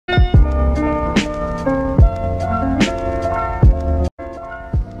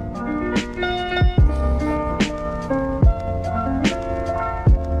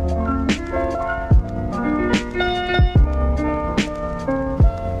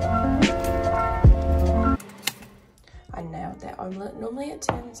it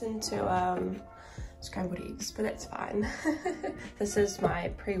turns into scrambled eggs, but that's fine. This is my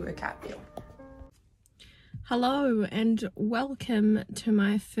pre-workout meal. Hello and welcome to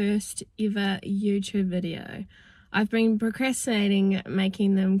my first ever YouTube video. I've been procrastinating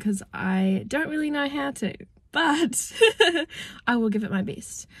making them because I don't really know how to, but I will give it my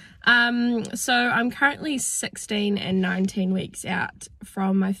best. So I'm currently 16 and 19 weeks out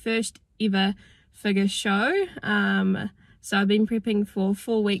from my first ever figure show. So I've been prepping for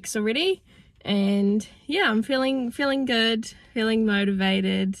 4 weeks already, and yeah, I'm feeling good, feeling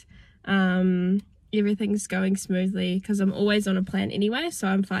motivated. Everything's going smoothly because I'm always on a plan anyway, so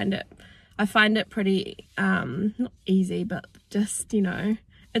I find it pretty not easy, but just, you know,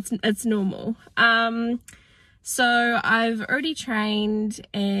 it's normal. So I've already trained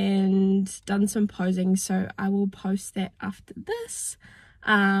and done some posing, so I will post that after this.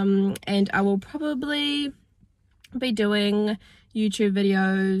 And I will probably be doing YouTube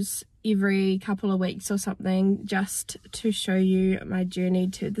videos every couple of weeks or something, just to show you my journey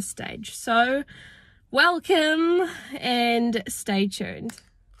to the stage. So welcome and stay tuned.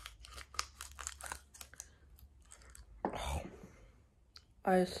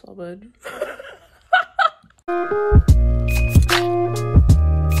 I slobbered.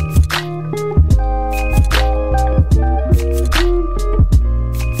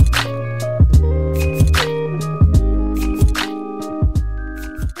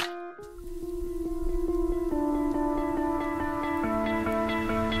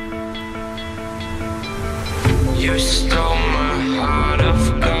 You stole my heart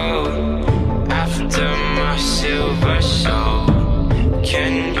of gold after my silver soul.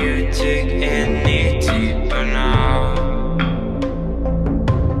 Can you dig any deeper now?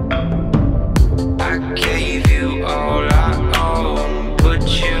 I gave you all I own, put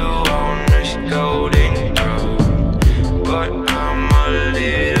you on this golden throne, but I'm a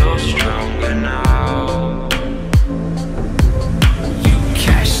little stronger now. You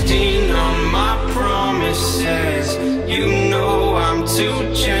cashed in on my promises, you know I'm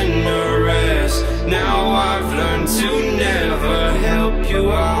too generous. Now I've learned to never help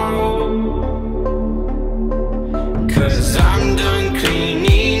you out, 'cause I'm done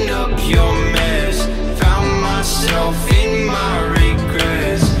cleaning up your mess. Found myself in my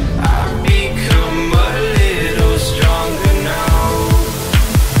regrets. I've become a little stronger now,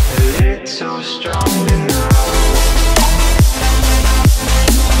 a little stronger now.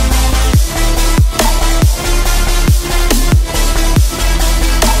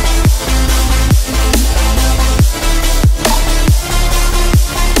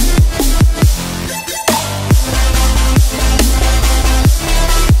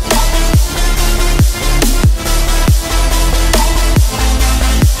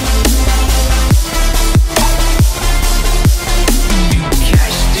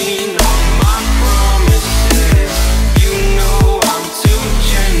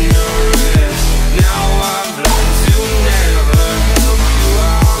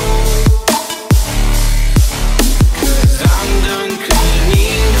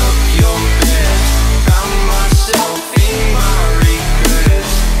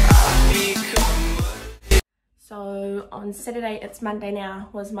 So on Saturday, it's Monday now,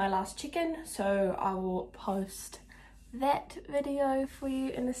 was my last check-in, so I will post that video for you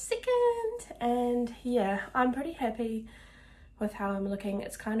in a second. And yeah, I'm pretty happy with how I'm looking.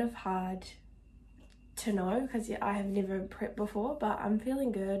 It's kind of hard to know because I have never prepped before, but I'm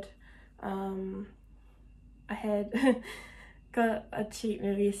feeling good. I had got a cheat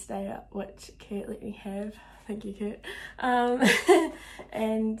meal yesterday, which Kurt let me have. Thank you, Kurt.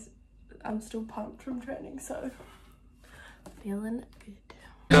 And I'm still pumped from training, so feeling good.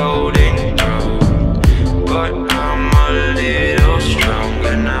 Golden throne, but I'm a little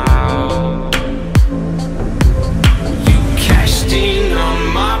stronger now. You cashed in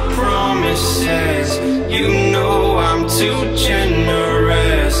on my promises, you know I'm too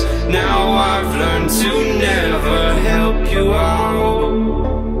generous. Now I've learned to never help you out,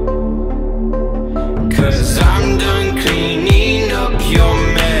 'cause I'm done cleaning up your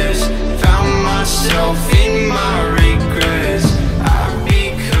mess. Found myself in my regrets. I've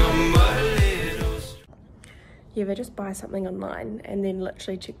become a little. You ever just buy something online and then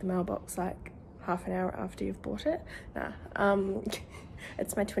literally check the mailbox like half an hour after you've bought it? Nah.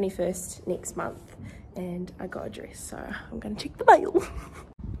 It's my 21st next month and I got a dress, so I'm gonna check the mail.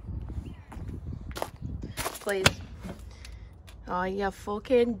 Please. Oh, you're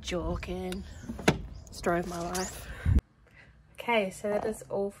fucking joking. Story of my life. Okay, so that is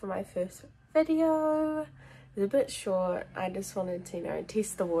all for my first video. It's a bit short. I just wanted to, you know,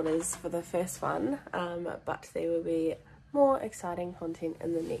 test the waters for the first one, but there will be more exciting content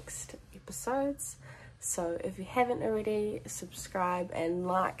in the next episodes. So if you haven't already, subscribe and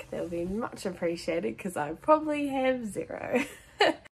like, that would be much appreciated because I probably have 0.